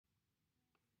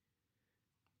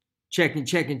Checking,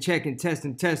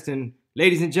 testing.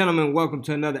 Ladies and gentlemen, welcome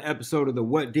to another episode of the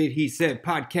What Did He Said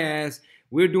podcast.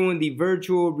 We're doing the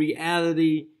virtual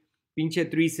reality, pinche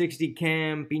 360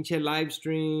 cam, pinche live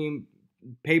stream,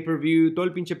 pay-per-view, todo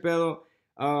el pinche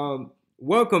pedo.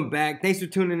 Welcome back. Thanks for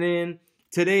tuning in.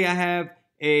 Today I have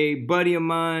a buddy of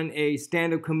mine, a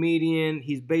stand-up comedian.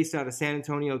 He's based out of San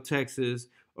Antonio, Texas.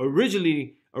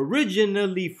 Originally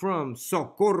from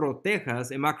Socorro,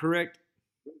 Texas. Am I correct?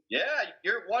 Yeah,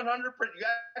 you're 100%. You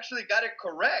actually got it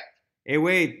correct. Hey,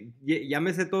 wait, ya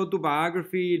me sé todo tu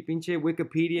biography, el pinche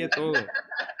Wikipedia, todo.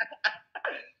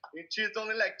 It's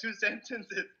only like 2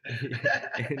 sentences.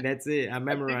 That's it. I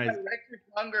memorized.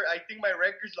 I think my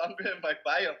record's longer than my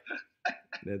bio.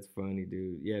 That's funny,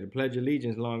 dude. Yeah, the Pledge of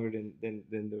Allegiance longer than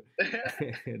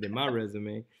than my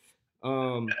resume.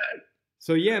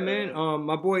 So yeah, man.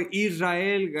 My boy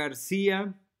Israel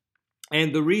Garcia.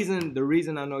 And the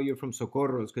reason I know you're from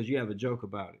Socorro is because you have a joke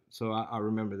about it. So I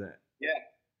remember that. Yeah.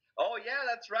 Oh yeah,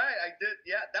 that's right. I did.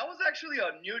 Yeah, that was actually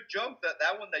a new joke.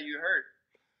 That one that you heard.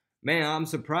 Man, I'm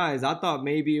surprised. I thought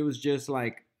maybe it was just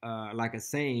like a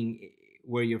saying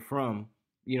where you're from.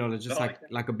 You know, it's just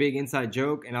like a big inside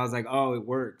joke. And I was like, oh, it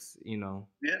works. You know.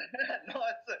 Yeah. No,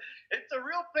 it's a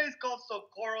real place called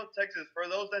Socorro, Texas. For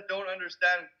those that don't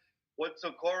understand what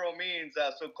Socorro means,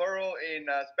 Socorro in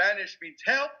Spanish means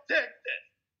help, Texas.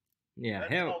 Yeah,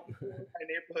 that's help. My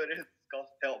neighborhood is called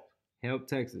help. Help,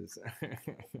 Texas.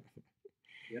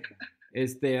 Yeah.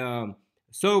 It's the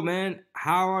So, man,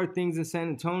 how are things in San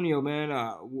Antonio, man?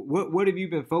 What have you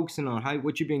been focusing on?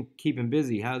 What you been keeping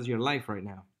busy? How's your life right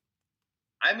now?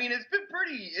 I mean, it's been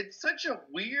pretty. It's such a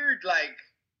weird, like.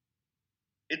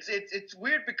 It's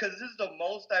weird because this is the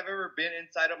most I've ever been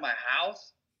inside of my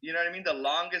house. You know what I mean? The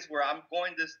longest where I'm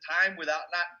going this time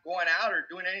without not going out or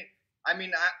doing any. I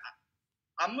mean,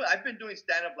 I've been doing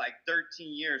stand-up like 13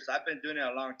 years. So I've been doing it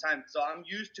a long time. So I'm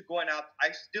used to going out.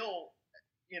 I still,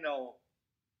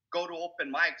 go to open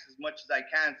mics as much as I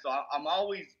can. So I'm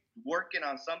always working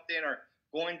on something or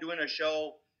doing a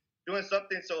show, doing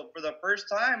something. So for the first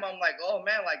time, I'm like, oh,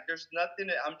 man, like there's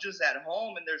nothing. I'm just at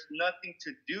home and there's nothing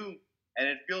to do. And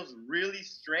it feels really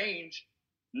strange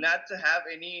not to have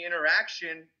any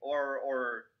interaction or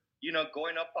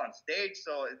going up on stage.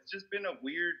 So it's just been a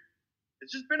weird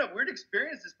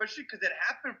experience, especially because it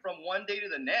happened from one day to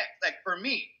the next. Like for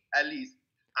me, at least,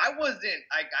 I was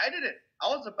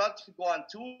about to go on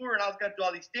tour and I was gonna do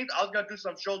all these things. I was gonna do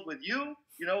some shows with you.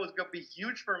 It was gonna be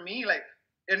huge for me. Like,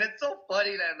 and it's so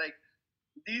funny that like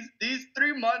these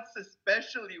 3 months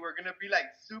especially were gonna be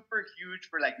like super huge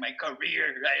for like my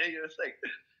career, right? It's like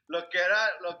lo que I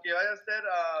said,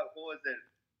 what was it?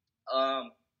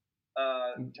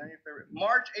 January, February,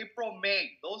 March, April,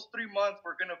 May. Those 3 months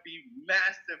were gonna be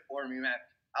massive for me, man.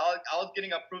 I was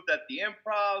getting approved at the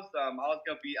Improvs. I was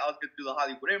gonna do the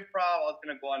Hollywood Improv. I was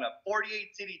gonna go on a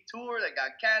 48 city tour that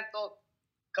got canceled.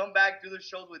 Come back, do the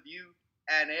shows with you,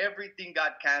 and everything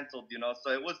got canceled.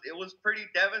 So it was pretty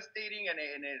devastating, and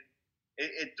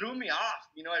it threw me off.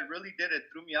 It really did. It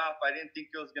threw me off. I didn't think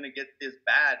it was gonna get this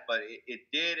bad, but it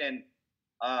did, and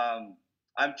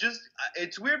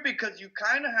it's weird because you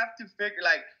kind of have to figure,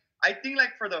 like, I think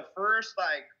like for the first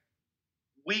like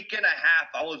week and a half,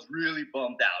 I was really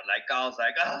bummed out. Like I was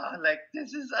like,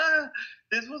 this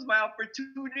was my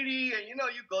opportunity. And, you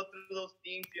go through those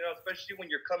things, especially when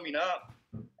you're coming up.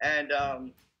 And,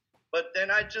 but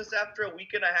then after a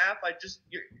week and a half,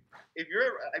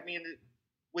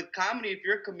 with comedy, if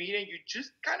you're a comedian, you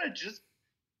just kind of just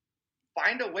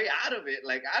find a way out of it.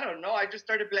 Like, I don't know. I just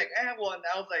started to be like, and I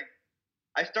was like,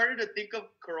 I started to think of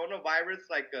coronavirus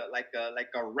like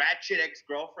a ratchet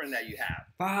ex-girlfriend that you have.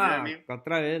 You know what I mean?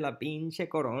 Otra vez la pinche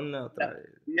corona. Otra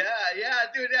vez. Yeah,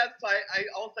 dude. That's why I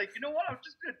was like, you know what? I'm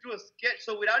just gonna do a sketch.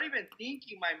 So without even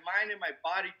thinking, my mind and my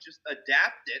body just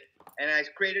adapted, and I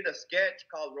created a sketch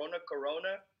called Rona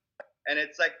Corona, and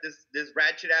it's like this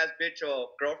ratchet ass bitch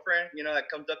or girlfriend, that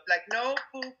comes up like, no,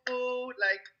 foo,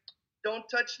 like, don't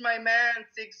touch my man,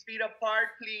 6 feet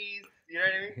apart, please. You know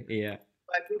what I mean? Yeah.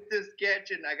 I did this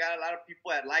sketch and I got a lot of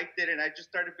people that liked it, and I just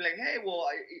started being like, hey, well,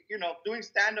 doing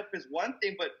stand-up is one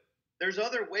thing, but there's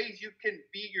other ways you can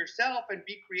be yourself and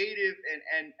be creative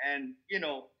and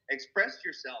express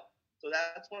yourself. So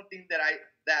that's one thing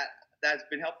that's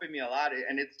been helping me a lot,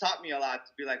 and it's taught me a lot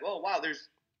to be like, oh wow, there's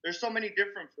so many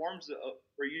different forms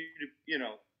for you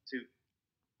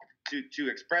to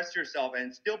express yourself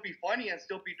and still be funny and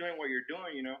still be doing what you're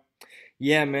doing.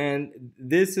 Yeah, man,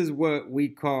 this is what we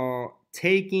call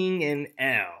taking an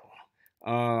L.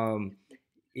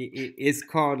 It's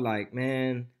called, like,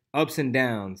 man, ups and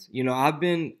downs. I've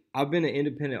been an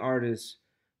independent artist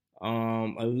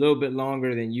a little bit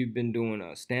longer than you've been doing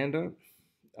stand up.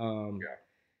 Um, Yeah.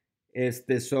 it's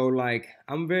this so like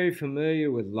I'm very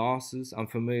familiar with losses. I'm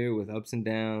familiar with ups and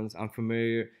downs. I'm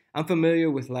familiar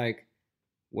with like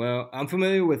I'm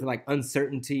familiar with like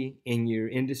uncertainty in your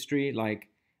industry. Like,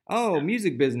 oh, Yeah.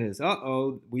 music business.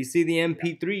 We see the Yeah.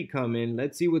 MP3 coming.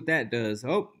 Let's see what that does.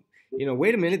 Oh,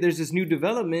 wait a minute. There's this new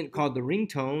development called the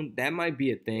ringtone. That might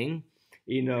be a thing.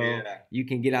 Yeah. You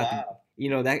can get out the,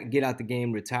 Wow. get out the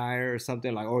game, retire or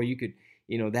something like, or you could,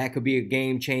 that could be a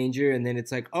game changer. And then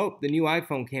it's like, oh, the new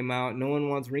iPhone came out. No one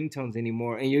wants ringtones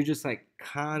anymore. And you're just like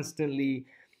constantly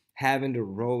having to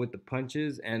roll with the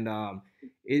punches. And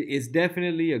it's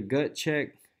definitely a gut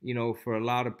check, for a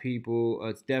lot of people.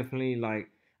 It's definitely like,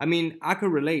 I mean, I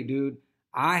could relate, dude.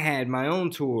 I had my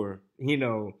own tour,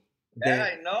 Yeah, that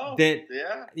I know. that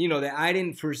Yeah. that I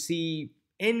didn't foresee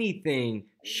anything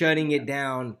shutting it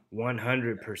down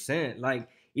 100%. Like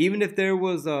even if there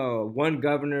was one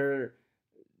governor,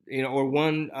 or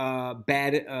one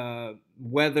bad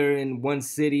weather in one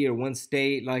city or one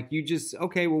state, like you just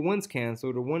okay, well one's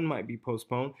canceled or one might be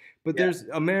postponed, but Yeah. there's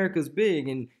America's big,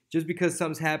 and just because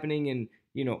something's happening in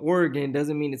Oregon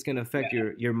doesn't mean it's going to affect Yeah.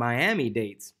 your Miami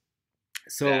dates.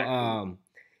 So Exactly.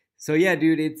 so yeah,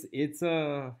 dude, it's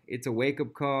a wake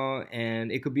up call,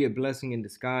 and it could be a blessing in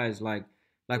disguise. Like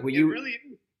what It you really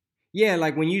is. yeah,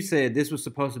 like when you said this was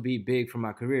supposed to be big for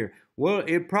my career. Well,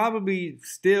 it probably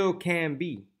still can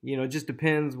be. It just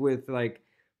depends with like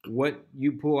what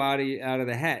you pull out of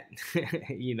the hat.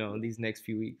 These next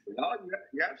few weeks. No,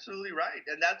 you're absolutely right,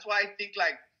 and that's why I think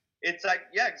like it's like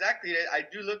yeah, exactly. I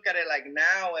do look at it like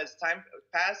now as time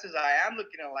passes, I am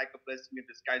looking at it like a blessing in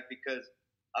disguise because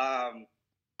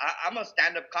I'm a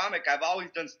stand-up comic. I've always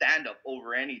done stand-up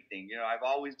over anything. I've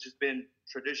always just been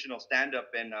traditional stand-up,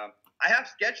 and I have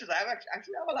sketches. I have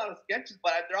actually have a lot of sketches,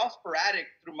 but they're all sporadic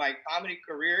through my comedy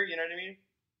career. You know what I mean?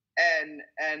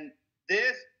 And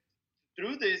this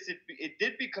through this, it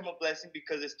did become a blessing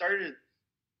because it started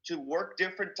to work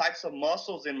different types of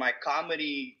muscles in my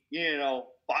comedy,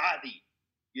 body.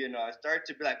 I started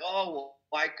to be like, oh, well,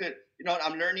 I could,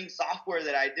 I'm learning software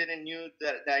that I didn't knew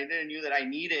that I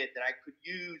needed that I could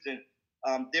use, and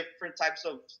different types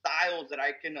of styles that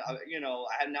I can, now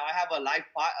I have a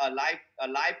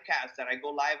live cast that I go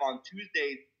live on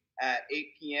Tuesdays at 8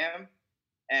 p.m.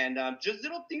 And just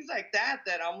little things like that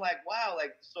I'm like, wow,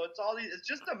 like so it's all these. It's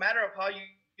just a matter of how you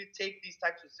take these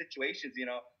types of situations,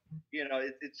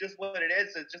 it's just what it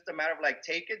is. It's just a matter of like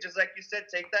take it, just like you said,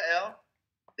 take the L,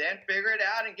 then figure it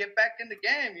out and get back in the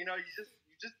game. You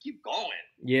just keep going.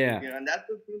 Yeah. And that's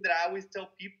the thing that I always tell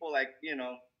people, like,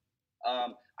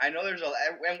 I know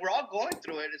and we're all going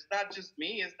through it. It's not just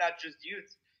me. It's not just you.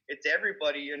 It's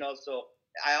everybody. So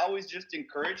I always just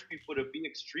encourage people to be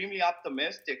extremely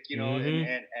optimistic.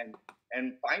 Mm-hmm.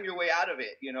 And find your way out of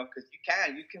it. Because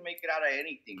you can make it out of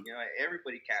anything.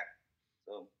 Everybody can.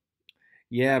 So.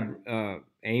 Yeah,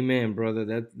 amen,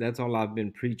 brother. That's all I've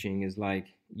been preaching is like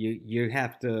you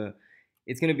have to.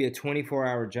 It's gonna be a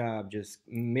 24-hour job, just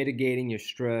mitigating your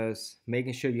stress,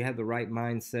 making sure you have the right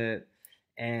mindset,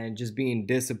 and just being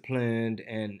disciplined,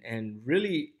 and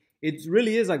really, it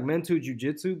really is like mental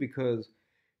jujitsu because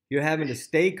you're having to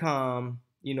stay calm,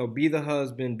 be the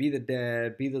husband, be the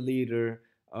dad, be the leader,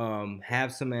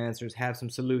 have some answers, have some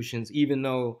solutions, even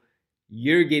though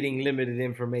you're getting limited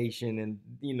information, and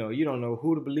you don't know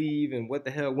who to believe and what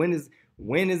the hell. When is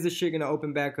the shit gonna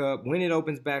open back up? When it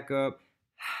opens back up,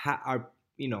 how are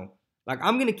like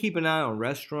I'm gonna keep an eye on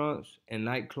restaurants and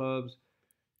nightclubs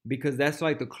because that's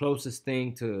like the closest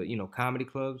thing to comedy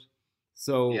clubs.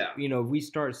 So Yeah. if we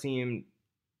start seeing,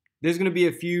 there's gonna be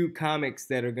a few comics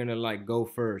that are gonna like go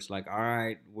first. Like, all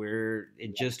right,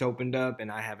 it just opened up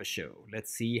and I have a show.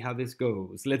 Let's see how this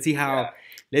goes. Yeah.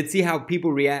 Let's see how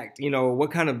people react.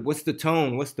 What's the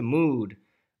tone? What's the mood?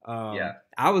 Yeah.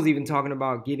 I was even talking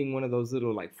about getting one of those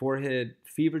little like forehead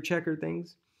fever checker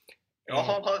things.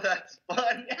 Oh, that's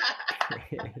fun.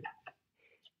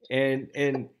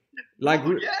 and like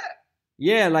Oh, yeah.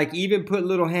 yeah, like even put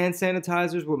little hand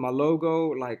sanitizers with my logo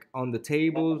like on the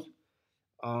tables.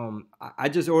 I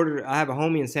just ordered. I have a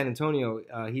homie in San Antonio.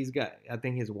 He's got. I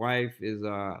think his wife is.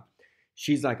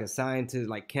 She's like a scientist,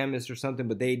 like chemist or something,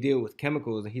 but they deal with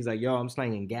chemicals. And he's like, "Yo, I'm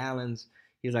slanging gallons."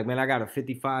 He's like, "Man, I got a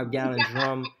 55-gallon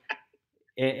drum,"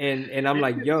 and I'm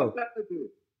like, "Yo."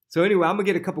 So anyway, I'm gonna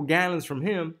get a couple gallons from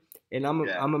him, and I'm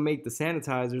gonna make the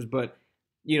sanitizers, but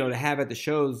to have at the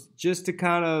shows just to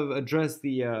kind of address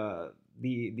the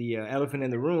elephant in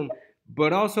the room,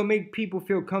 but also make people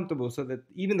feel comfortable so that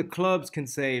even the clubs can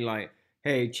say like,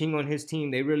 hey, Chingo and his team,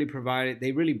 they really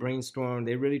brainstormed,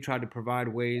 they really tried to provide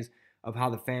ways of how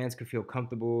the fans could feel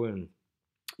comfortable, and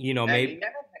And maybe. yeah,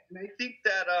 and I think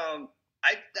that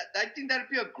I think that'd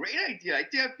be a great idea. I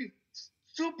think that'd be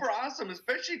super awesome,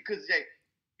 especially because like,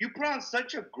 you put on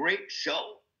such a great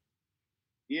show,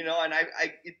 and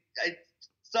it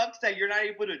sucks that you're not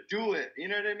able to do it. You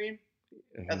know what I mean?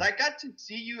 Because I got to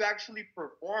see you actually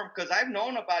perform. Because I've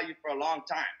known about you for a long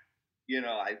time.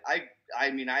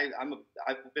 I mean, I've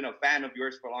been a fan of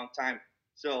yours for a long time.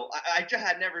 So I just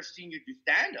had never seen you do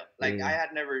stand up. Like I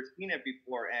had never seen it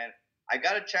before, and I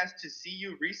got a chance to see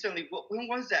you recently. When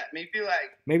was that?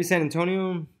 Maybe San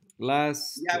Antonio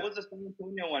last. Yeah, it was the San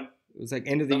Antonio one. It was like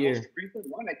end of the The year. most recent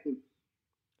one, I think.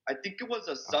 I think it was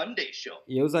a Sunday show.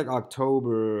 Yeah, it was like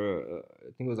October.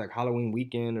 I think it was like Halloween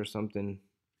weekend or something.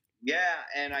 Yeah,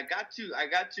 and I got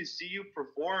to see you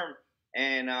perform,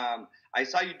 and I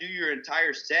saw you do your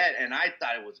entire set, and I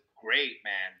thought it was great,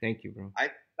 man. Thank you, bro. I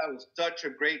thought it was such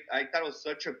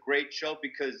a great show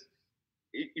because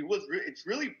it's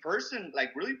really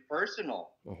really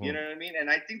personal. You know what I mean? And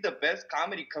I think the best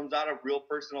comedy comes out of real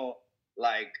personal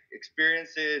like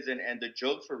experiences, and the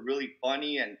jokes were really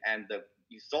funny, and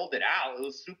you sold it out. It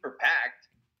was super packed,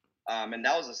 and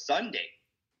that was a Sunday.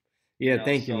 Yeah,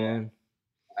 thank you, man.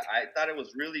 I thought it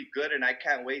was really good, and I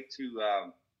can't wait to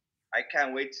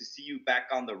see you back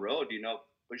on the road.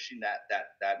 Pushing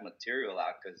that material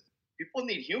out because people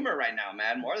need humor right now,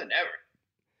 man, more than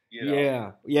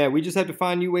ever. Yeah. We just have to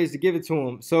find new ways to give it to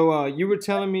them. So you were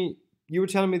telling me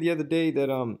the other day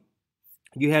that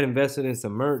you had invested in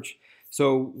some merch.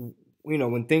 So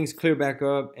when things clear back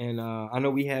up, and I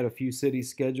know we had a few cities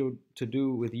scheduled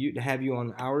to have you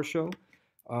on our show.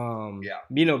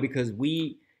 Because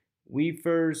we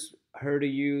first heard of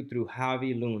you through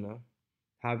Javi Luna.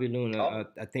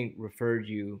 I think referred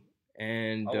you,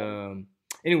 and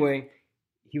anyway,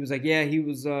 he was like, yeah, he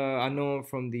was. I know him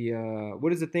from the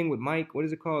what is the thing with Mike? What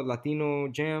is it called? Latino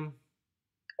Jam.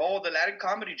 Oh, the Latin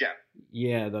Comedy Jam.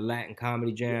 Yeah, the Latin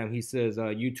Comedy Jam. He says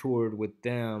you toured with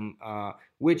them,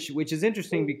 which is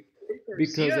interesting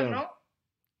because no?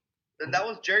 That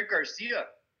was Jerry Garcia.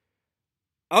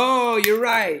 Oh, you're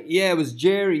right. Yeah, it was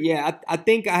Jerry. Yeah, I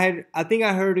think I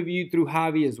heard of you through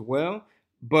Javi as well,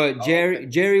 but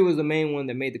Jerry was the main one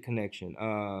that made the connection.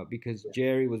 Because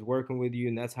Jerry was working with you,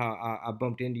 and that's how I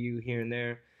bumped into you here and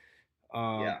there.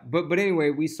 But anyway,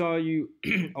 we saw you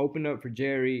open up for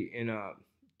Jerry in a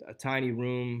tiny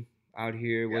room out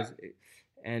here.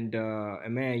 And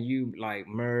man, you like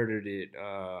murdered it.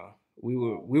 We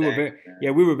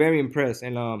were very impressed.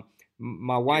 And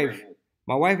my wife.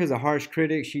 My wife is a harsh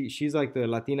critic. She's like the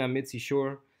Latina Mitzi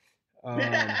Shore.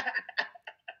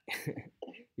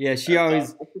 Yeah,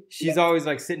 she's always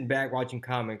like sitting back watching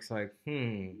comics, like,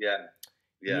 Yeah,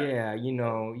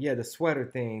 the sweater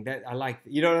thing that I like.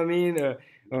 You know what I mean,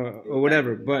 or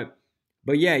whatever. But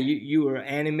yeah, you were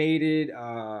animated,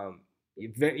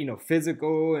 very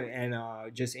physical, and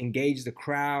just engage the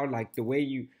crowd, like the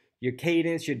way your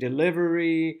cadence, your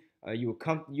delivery. You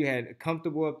had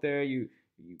comfortable up there. You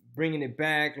bringing it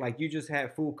back, like you just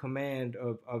had full command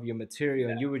of your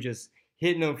material, and you were just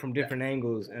hitting them from different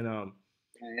angles. And I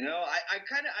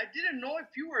didn't know if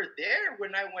you were there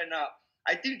when I went up.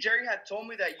 I think Jerry had told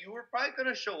me that you were probably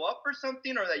gonna show up or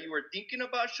something, or that you were thinking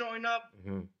about showing up.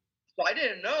 So I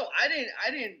didn't know. I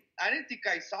didn't think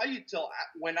I saw you till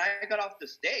when I got off the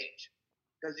stage,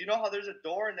 because you know how there's a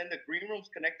door and then the green room's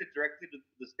connected directly to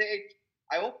the stage.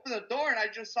 I opened the door and I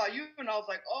just saw you, and I was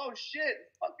like, "Oh shit,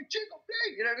 it's fucking Chingo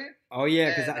Bling," you know what I mean? Oh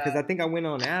yeah, because I think I went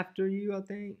on after you. I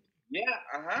think.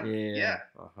 Yeah.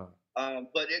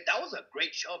 But that was a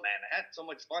great show, man. I had so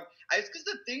much fun. It's because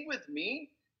the thing with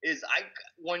me is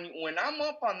when I'm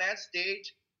up on that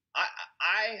stage,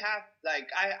 I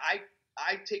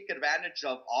take advantage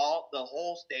of the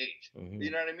whole stage.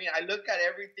 You know what I mean? I look at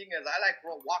everything as I like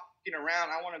walking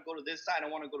around. I want to go to this side. I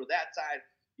want to go to that side.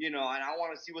 And I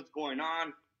want to see what's going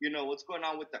on. What's going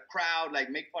on with the crowd. Like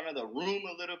make fun of the room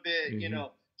a little bit.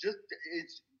 Just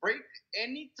it's break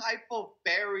any type of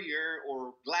barrier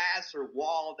or glass or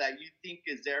wall that you think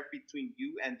is there between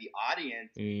you and the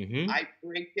audience. I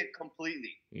break it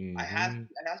completely. It has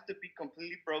to be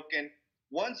completely broken.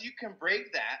 Once you can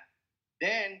break that,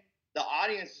 then the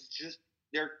audience is just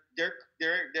they're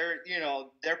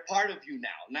part of you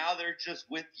now. Now they're just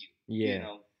with you.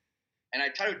 And I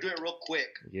try to do it real quick.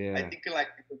 I think like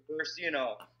the first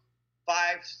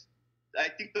 5. I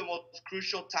think the most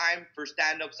crucial time for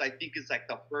stand-ups, I think, is like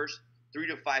the first 3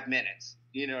 to 5 minutes.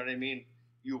 You know what I mean?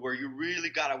 Where you really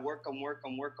gotta work them.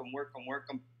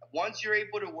 Once you're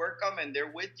able to work them and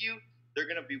they're with you, they're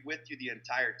gonna be with you the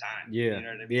entire time. Yeah. You know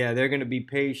what I mean? Yeah, they're gonna be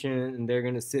patient and they're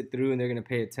gonna sit through and they're gonna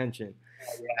pay attention.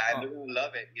 Yeah, and they're gonna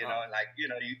love it, you know. And like, you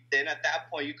know, you then at that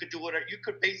point you could do whatever, you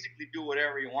could basically do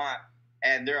whatever you want,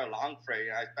 and they're along for it.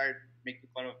 I started making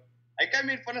fun of, like, I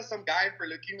made fun of some guy for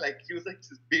looking like he was like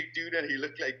this big dude and he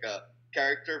looked like a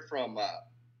character from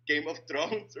Game of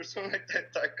Thrones or something like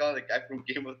that. So I called the guy from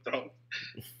Game of Thrones.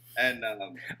 And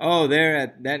oh, there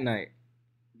at that night.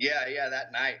 Yeah,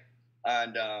 that night.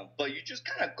 And but you just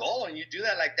kind of go and you do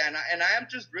that like that. And I am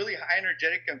just really high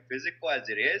energetic and physical as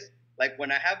it is. Like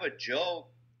when I have a joke,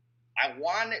 I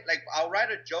want it. Like I'll write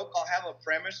a joke, I'll have a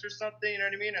premise or something, you know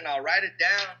what I mean? And I'll write it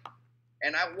down.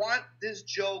 And I want this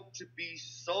joke to be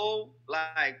so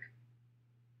like,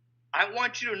 I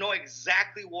want you to know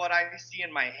exactly what I see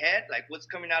in my head, like what's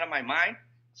coming out of my mind.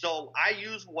 So I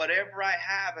use whatever I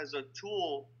have as a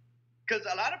tool, because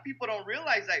a lot of people don't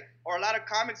realize, like, or a lot of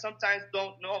comics sometimes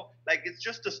don't know, like it's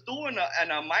just a stool and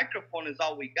a microphone is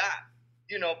all we got,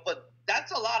 you know. But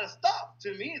that's a lot of stuff.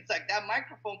 To me, it's like that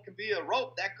microphone could be a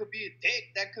rope, that could be a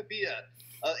tape, that could be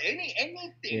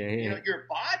anything. Yeah. You know, your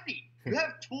body. You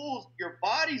have tools. Your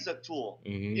body's a tool.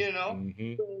 Mm-hmm. You know.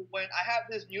 Mm-hmm. So when I have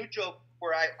this new joke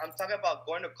where I'm talking about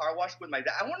going to car wash with my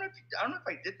dad. I don't know if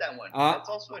I did that one. That's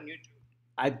also a new joke.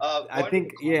 I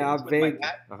think I've vague.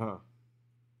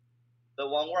 The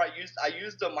one where I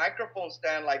used the microphone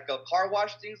stand, like a car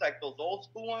wash things, like those old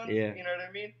school ones. Yeah. You know what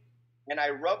I mean? And I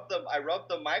rubbed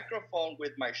the microphone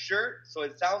with my shirt, so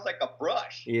it sounds like a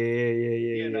brush. Yeah.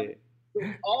 You know,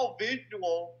 it's all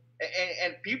visual,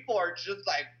 and people are just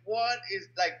like, what is,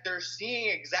 like, they're seeing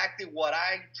exactly what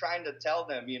I'm trying to tell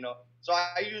them. You know, so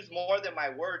I use more than my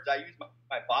words. I use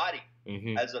my body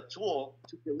as a tool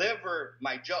to deliver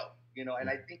my joke. You know, and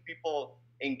I think people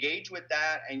engage with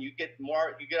that, and you get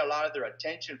a lot of their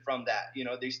attention from that. You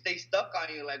know, they stay stuck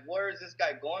on you, like, where is this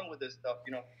guy going with this stuff?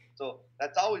 You know, so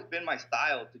that's always been my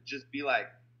style, to just be like,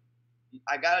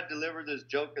 I gotta deliver this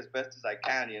joke as best as I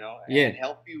can, you know, and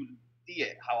help you see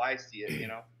it how I see it, you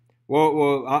know.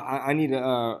 Well, I need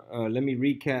to let me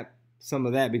recap some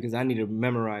of that, because I need to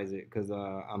memorize it, because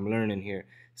I'm learning here.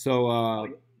 So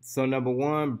so number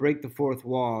one, break the fourth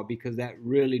wall, because that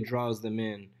really draws them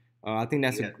in. I think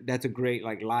that's a great,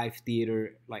 like, live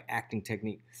theater, like, acting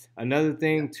technique. Another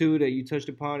thing too that you touched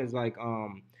upon is like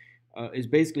is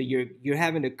basically you're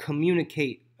having to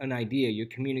communicate an idea. You're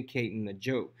communicating a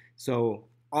joke. So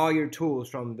all your tools,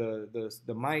 from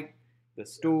the mic, the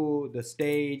stool, the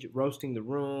stage, roasting the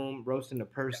room, roasting the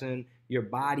person, your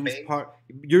body's part.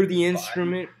 You're the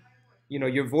instrument. You know,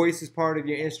 your voice is part of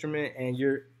your instrument,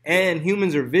 and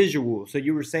humans are visual. So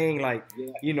you were saying, like,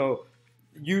 you know,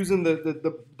 using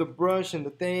the brush and the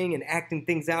thing and acting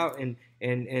things out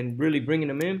and really bringing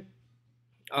them in.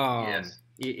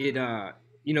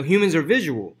 You know, humans are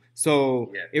visual.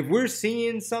 So if we're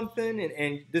seeing something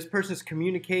and this person's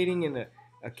communicating in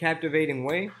a captivating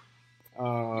way,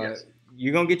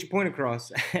 you're gonna get your point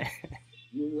across.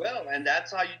 You will, and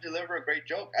that's how you deliver a great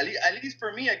joke. At least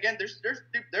for me, again,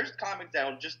 there's comics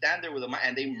that'll just stand there with a mic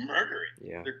and they murder it.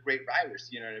 Yeah. They're great writers.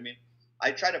 You know what I mean?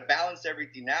 I try to balance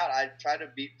everything out. I try to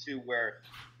be to where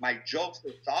my jokes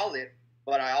are solid,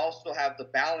 but I also have the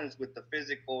balance with the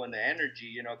physical and the energy,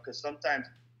 you know, because sometimes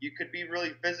you could be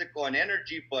really physical and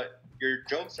energy, but your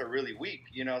jokes are really weak,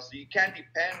 you know, so you can't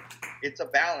depend. It's a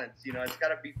balance, you know, it's got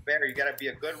to be fair. You got to be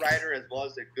a good writer as well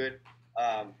as a good,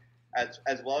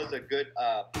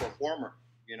 performer,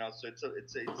 you know, so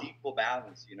it's equal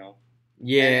balance, you know.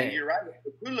 Yeah. And you're right.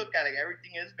 If you look at it,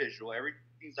 everything is visual.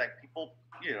 Everything's like people,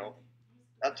 you know.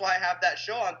 That's why I have that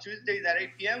show on Tuesdays at 8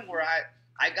 p.m. where I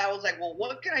was like, well,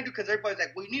 what can I do? Because everybody's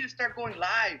like, well, you need to start going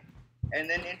live and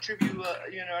then interview,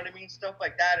 you know what I mean? Stuff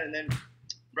like that. And then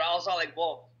I was all like,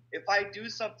 well, if I do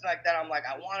something like that, I'm like,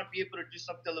 I want to be able to do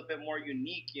something a little bit more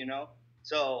unique, you know?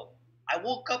 So I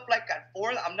woke up like at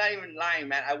 4. I'm not even lying,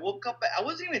 man. I woke up. I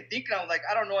wasn't even thinking. I was like,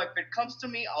 I don't know. If it comes to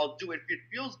me, I'll do it. If it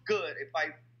feels good, if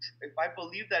I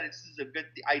believe that this is a good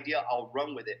idea, I'll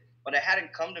run with it. But it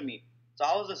hadn't come to me. So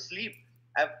I was asleep.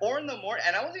 At 4 in the morning,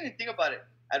 and I wasn't even thinking about it.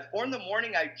 At 4 in the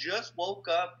morning, I just woke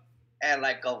up, and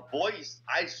like a voice,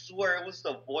 I swear it was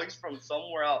the voice from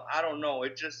somewhere else. I don't know.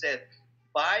 It just said,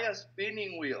 buy a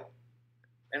spinning wheel.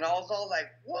 And I was all like,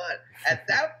 what? At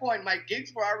that point, my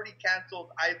gigs were already canceled.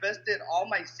 I invested all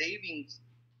my savings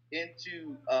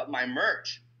into my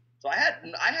merch. So I had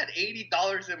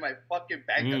 $80 in my fucking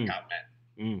bank account,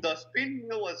 man. The spinning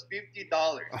wheel was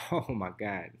 $50. Oh, my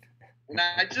God. And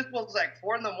I just was like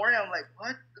 4 in the morning. I'm like,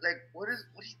 what? Like, what is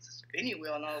the spinning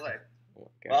wheel? And I was like,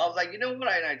 well, I was like, you know what?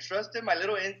 I trusted my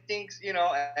little instincts, you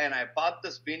know, and I bought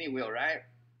the spinning wheel, right?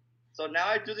 So now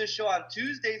I do this show on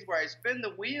Tuesdays where I spin the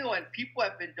wheel and people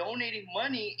have been donating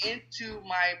money into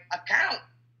my account.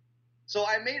 So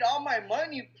I made all my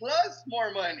money plus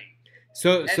more money.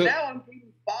 So now I'm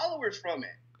getting followers from it.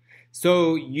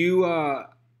 So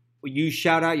you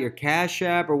shout out your Cash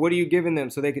App, or what are you giving them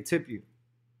so they could tip you?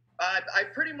 I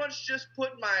pretty much just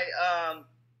put my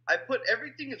I put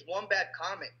everything is one bad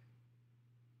comic.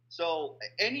 So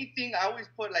anything I always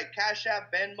put like Cash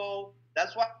App, Venmo.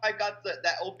 That's why I got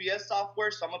that OBS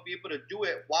software, so I'm gonna be able to do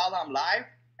it while I'm live,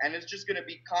 and it's just gonna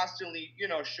be constantly,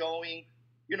 showing,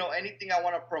 anything I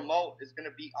want to promote is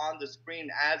gonna be on the screen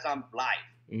as I'm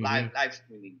live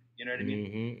streaming. You know what I mean?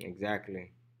 Mm-hmm.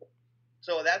 Exactly.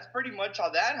 So that's pretty much how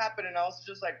that happened, and I was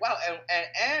just like, wow.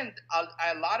 And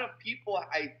a lot of people,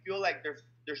 I feel like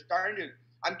they're starting to.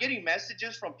 I'm getting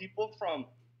messages from people from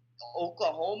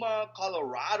Oklahoma,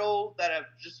 Colorado that have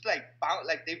just like found,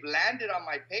 like they've landed on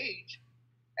my page,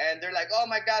 and they're like, "Oh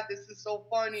my God, this is so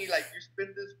funny! Like you spin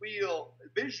this wheel,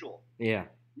 visual." Yeah.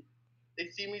 They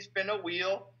see me spin a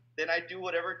wheel, then I do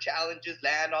whatever challenges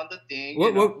land on the thing.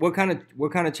 What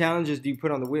kind of challenges do you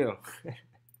put on the wheel?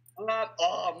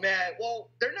 Oh man, well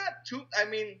they're not too. I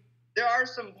mean, there are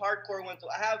some hardcore ones.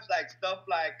 I have like stuff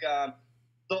like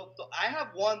I have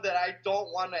one that I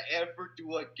don't want to ever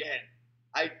do again.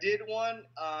 I did one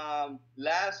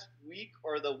last week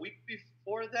or the week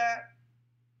before that.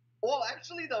 Well,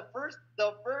 actually, the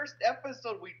first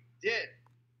episode we did,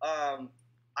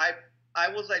 I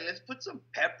was like, let's put some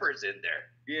peppers in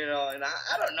there, and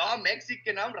I don't know, I'm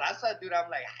Mexican, I'm raza, dude. I'm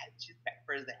like, choose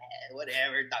peppers,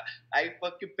 whatever. I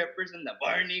fucking peppers in the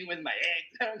morning with my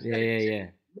eggs. Yeah.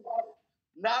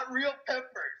 Not real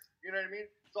peppers, you know what I mean?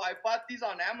 So I bought these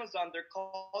on Amazon. They're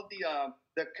called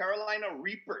the Carolina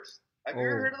Reapers. Have you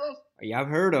ever heard of those? Yeah, I've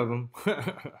heard of them.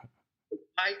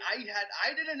 I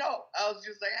didn't know. I was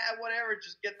just like, whatever,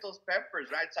 just get those peppers,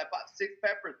 right? So I bought 6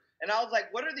 peppers, and I was like,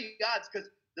 what are the odds?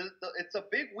 Because it's a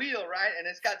big wheel, right? And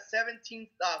it's got 14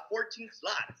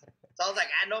 slots. So I was like,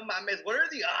 no mames, what are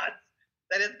the odds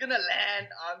that it's gonna land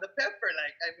on the pepper?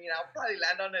 Like, I mean, I'll probably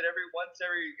land on it every,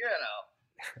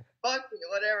 fuck it,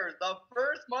 whatever. The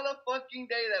first motherfucking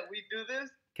day that we do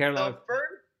this, Carolina.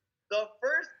 The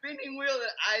first spinning wheel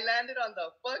that I landed on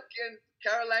the fucking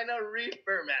Carolina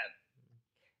Reaper, man.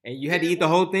 And you had to eat the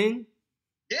whole thing?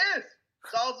 Yes.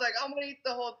 So I was like, I'm going to eat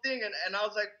the whole thing. And I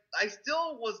was like, I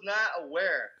still was not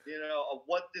aware, of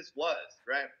what this was,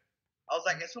 right? I was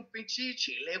like, es un pinche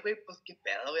chile, güey, pues qué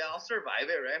pedo, güey, I'll survive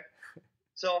it, right?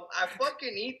 So I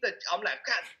fucking I'm like,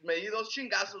 God, me di 2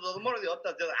 chingazos, 2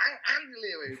 mordiotas.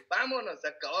 Ándale, güey, vámonos, se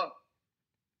acabó.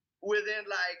 Within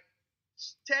like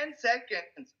 10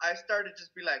 seconds, I started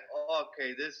just be like, oh,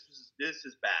 okay, this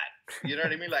is bad. You know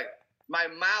what I mean? Like, my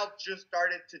mouth just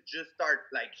started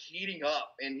like heating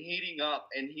up and heating.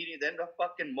 Then the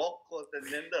fucking mocos and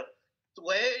then the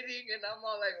sweating, and I'm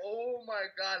all like, oh my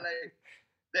God, like.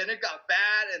 Then it got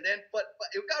bad, and then but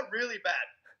it got really bad.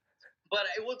 But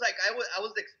it was like I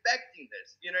was expecting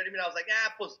this. You know what I mean? I was like,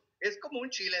 pues es como un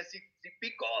chile, si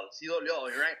pico, si dolió,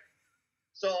 right?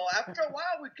 So after a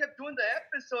while, we kept doing the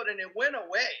episode, and it went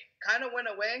away. Kind of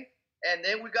went away. And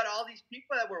then we got all these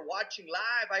people that were watching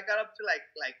live. I got up to like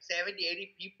 70,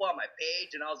 80 people on my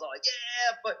page, and I was all like,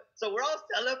 yeah. But so we're all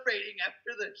celebrating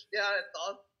after the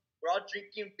we're all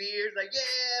drinking beers, like,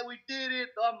 yeah, we did it,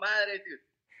 oh madre, dude.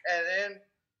 And then,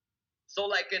 so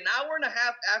like an hour and a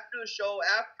half after the show,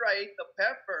 after I ate the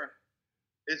pepper,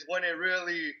 is when it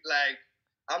really, like,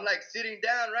 I'm like sitting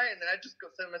down, right? And then I just go,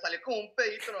 se me salió como un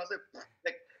pedito, and I was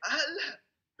like, ala.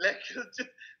 Like, just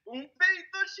un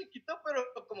pedito chiquito, pero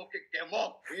como que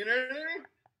quemó. You know what I mean?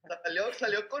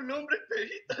 Salió con lumbre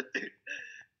pedito, dude.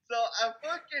 So I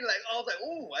fucking, like, I was like,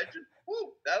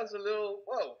 that was a little,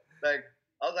 whoa. Like,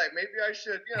 I was like, maybe I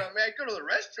should, maybe I go to the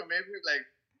restroom. Maybe, like,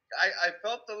 I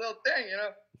felt the little thing,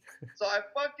 So I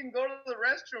fucking go to the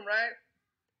restroom, right?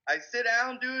 I sit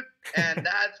down, dude, and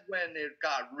that's when it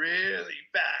got really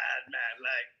bad, man.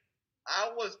 Like,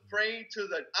 I was praying to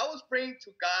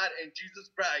God and Jesus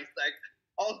Christ. Like,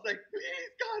 I was like,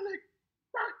 please, God, like,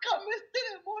 come este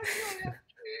demonio.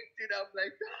 Dude, I'm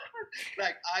like, God.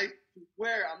 Like, I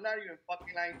swear, I'm not even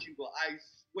fucking lying, Chingo. I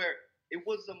swear, it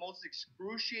was the most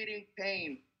excruciating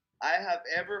pain I have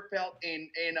ever felt in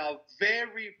a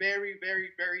very, very,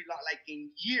 very, very long, like in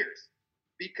years,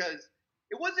 because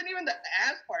it wasn't even the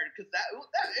ass part, because that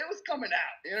it was coming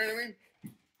out. You know what I mean?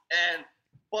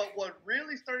 But what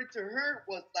really started to hurt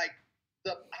was like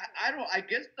I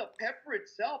guess the pepper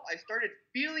itself. I started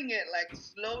feeling it like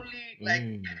slowly,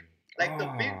 like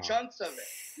the big chunks of it.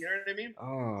 You know what I mean?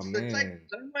 Oh, so man. It's like,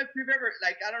 I don't know if you've ever,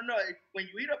 like, I don't know, when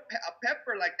you eat a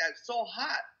pepper like that, so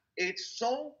hot, it's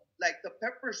so like the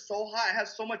pepper's so hot, it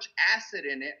has so much acid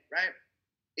in it, right?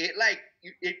 It like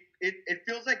it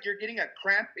feels like you're getting a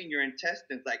cramp in your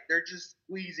intestines, like they're just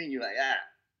squeezing you, like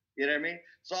you know what I mean?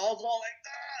 So I was all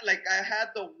like I had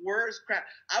the worst cramp.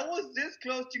 I was this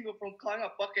close, Chingo, from calling a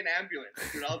fucking ambulance,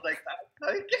 dude. I was like,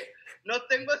 ¿sabe qué? No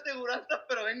tengo aseguranza,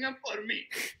 pero vengan por mí.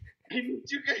 I need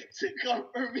you guys to come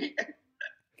for me.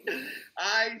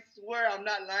 I swear I'm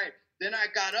not lying. Then I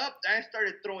got up, and I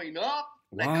started throwing up.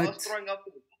 Like I was throwing up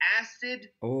with acid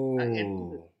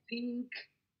into the sink.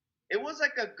 It was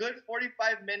like a good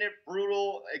 45-minute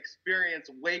brutal experience,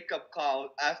 wake up call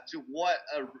as to what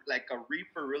a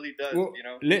reaper really does. Well, you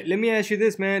know. Let me ask you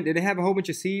this, man. Did it have a whole bunch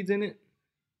of seeds in it?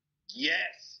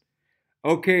 Yes.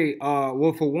 Okay.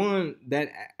 Well, for one, that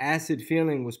acid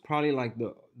feeling was probably like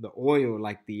the oil,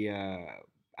 like the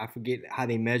I forget how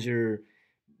they measure.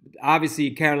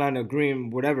 Obviously, Carolina Green,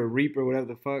 whatever Reaper, whatever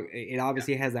the fuck, it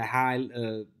obviously has a high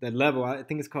the level. I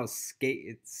think it's called skate.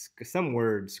 It's some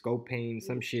word, scopane,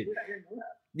 some shit.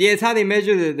 Yeah, it's how they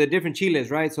measure the different chiles,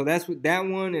 right? So that's what that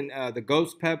one and the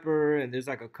ghost pepper, and there's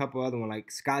like a couple other one like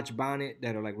Scotch bonnet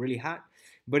that are like really hot.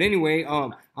 But anyway,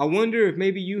 I wonder if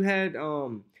maybe you had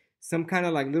some kind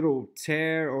of like little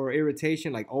tear or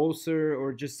irritation, like ulcer,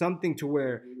 or just something to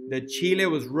where the chile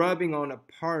was rubbing on a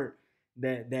part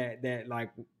that like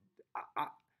I,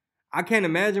 I can't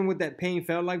imagine what that pain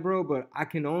felt like, bro. But I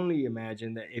can only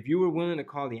imagine that if you were willing to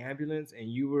call the ambulance and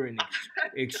you were in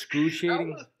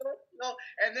excruciating. No,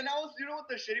 and then I was, you know what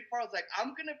the shitty part was like?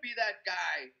 I'm gonna be that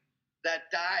guy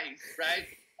that dies, right?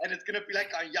 And it's gonna be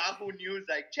like on Yahoo News,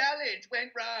 like challenge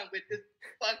went wrong with this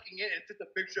fucking it. It's just a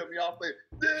picture of me off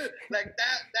like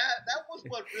that was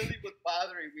what really was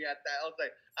bothering me at that. I was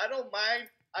like, I don't mind.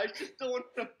 I just don't want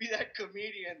to be that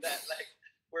comedian that like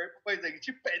where everybody's like,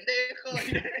 "You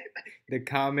pendejo." The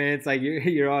comments like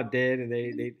you're all dead, and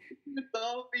they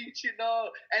no, you know.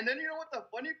 And then you know what the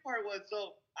funny part was?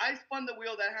 So I spun the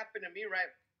wheel. That happened to me, right?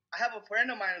 I have a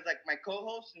friend of mine who's like my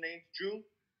co-host. His name's Drew.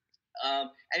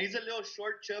 And he's a little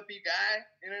short, chubby guy.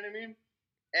 You know what I mean?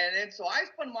 And then so I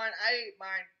spun mine. I ate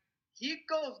mine. He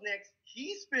goes next.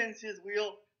 He spins his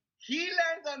wheel. He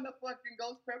lands on the fucking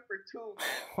ghost pepper too,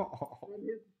 man. On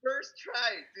his first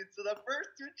try, dude. So the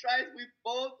first two tries, we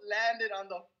both landed on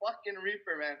the fucking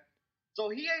reaper, man.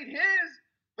 So he ate his,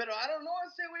 pero I don't know.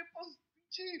 Ese güey, pues,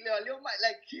 le valió mal.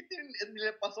 Like, he didn't,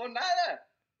 le pasó nada.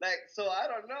 Like, so I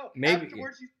don't know. Maybe.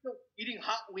 Afterwards, he's still eating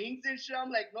hot wings and shit.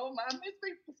 I'm like, no mames,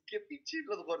 güey, pues qué pinche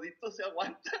los gorditos se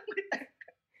aguantan.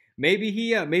 Maybe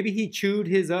he chewed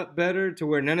his up better to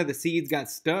where none of the seeds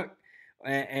got stuck,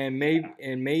 and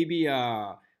maybe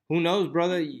who knows,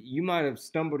 brother? You might have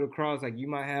stumbled across, like, you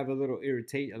might have a little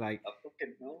irritation, like,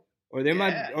 or there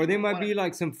might be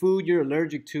like some food you're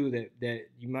allergic to that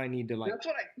you might need to like. That's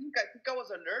what I think. I think I was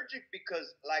allergic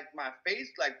because like my face,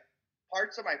 like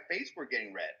parts of my face were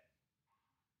getting red.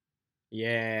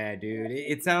 Yeah, dude.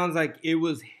 It sounds like it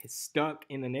was stuck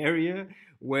in an area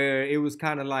where it was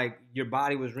kind of like your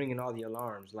body was ringing all the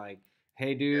alarms. Like,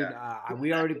 hey, dude,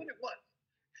 we already.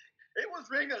 It was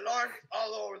ringing alarms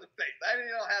all over the place. I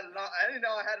didn't know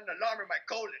I had an alarm in my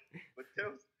colon, but there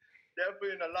was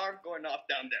definitely an alarm going off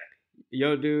down there.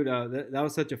 Yo, dude, that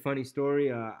was such a funny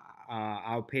story.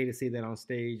 I'll pay to see that on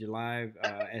stage live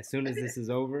as soon as this is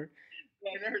over.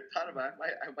 I never thought about it.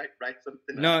 I might write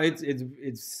something. No,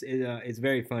 it's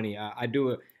very funny. I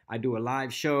do a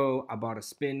live show. I bought a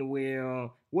spin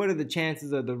wheel. What are the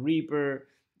chances of the Reaper?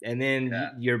 And then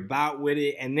you're about with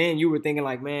it. And then you were thinking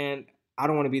like, man, I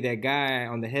don't want to be that guy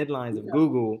on the headlines of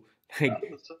Google. Like,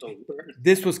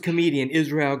 this was comedian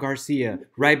Israel Garcia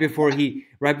right before he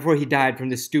died from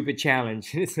this stupid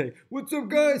challenge. It's like, what's up,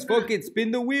 guys? Fuck it,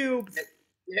 spin the wheel.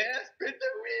 Yeah, spin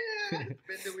the wheel.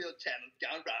 Spin the wheel channel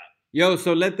down right. Yo,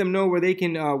 so let them know where they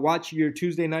can watch your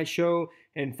Tuesday night show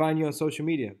and find you on social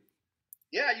media.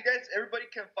 Yeah, you guys, everybody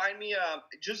can find me.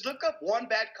 Just look up One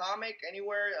Bad Comic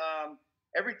anywhere.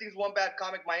 Everything's One Bad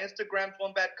Comic. My Instagram's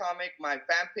One Bad Comic. My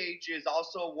fan page is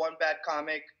also One Bad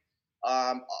Comic.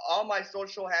 All my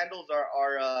social handles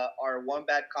are One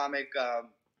Bad Comic. I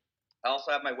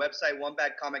also have my website,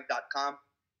 onebadcomic.com.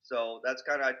 So that's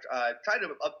kind of I try to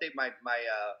update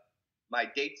my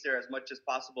dates there as much as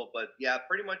possible. But yeah,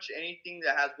 pretty much anything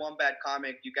that has One Bad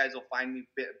Comic, you guys will find me.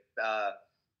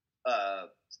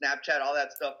 Snapchat, all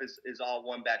that stuff is all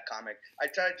One Bad Comic. I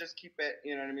try to just keep it,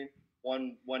 you know what I mean,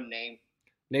 one name.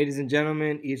 Ladies and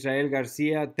gentlemen, Israel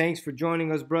Garcia, thanks for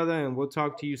joining us, brother, and we'll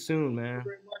talk to you soon, man. Thank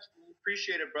you very much.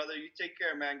 Appreciate it, brother. You take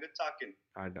care, man. Good talking.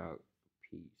 All right, dog.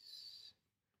 Peace.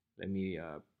 Let me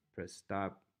press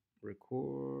stop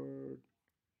record.